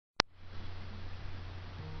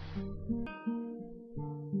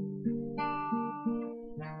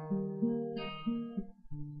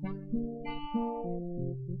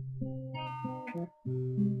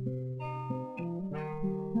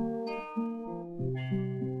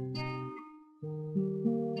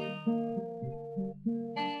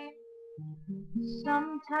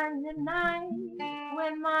Sometimes at night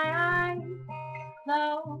when my eyes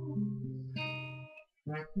close,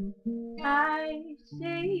 I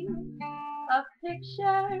see a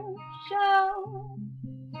picture show.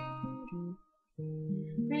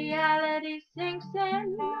 Reality sinks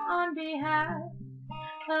in on behalf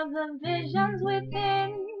of the visions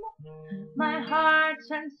within. My heart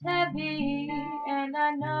turns heavy and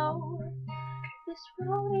I know this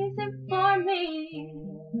road isn't for me.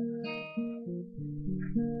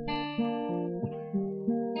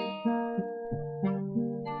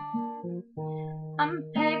 I'm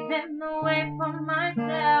paving the way for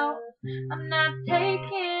myself. I'm not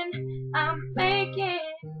taking, I'm making.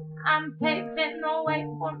 I'm paving the way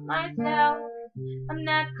for myself. I'm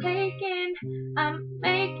not taking, I'm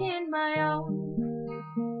making my own.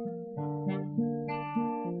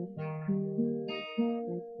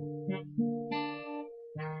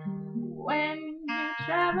 When you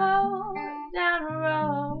travel down a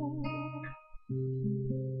road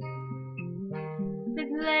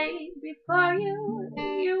that's laid before you,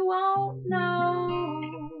 you won't know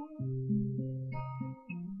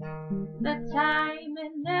the time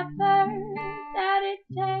and effort that it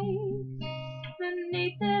takes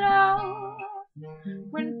beneath it all.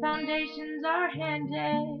 When foundations are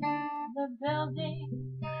handed, the building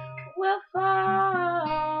will fall.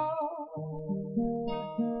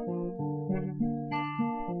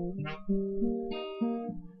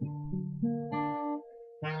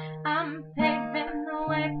 I'm paving the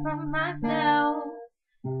way for myself.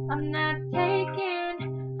 I'm not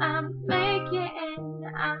taking, I'm making.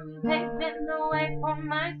 I'm paving the way for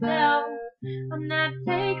myself. I'm not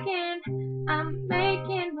taking, I'm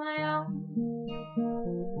making my own.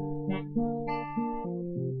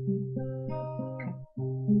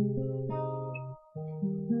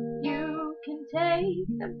 You can take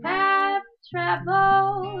the path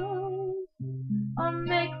traveled or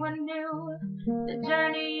make one new. The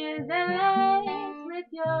journey is endless with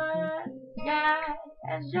your guide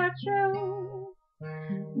as your truth.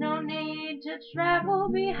 No need to travel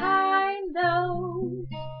behind those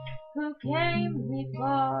who came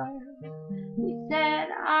before. We set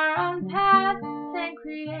our own path and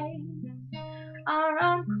create our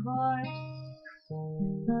own course.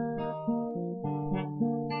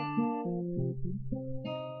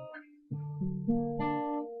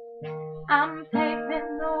 I'm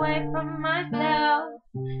paving the way for myself,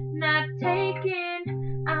 not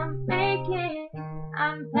taking, I'm making.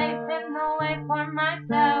 I'm paving the way for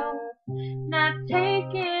myself, not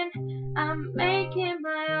taking, I'm making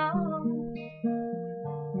my own.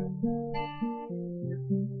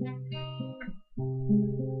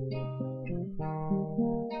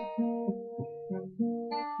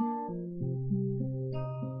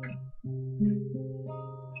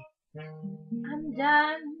 I'm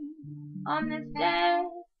done on this dead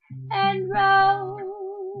end road.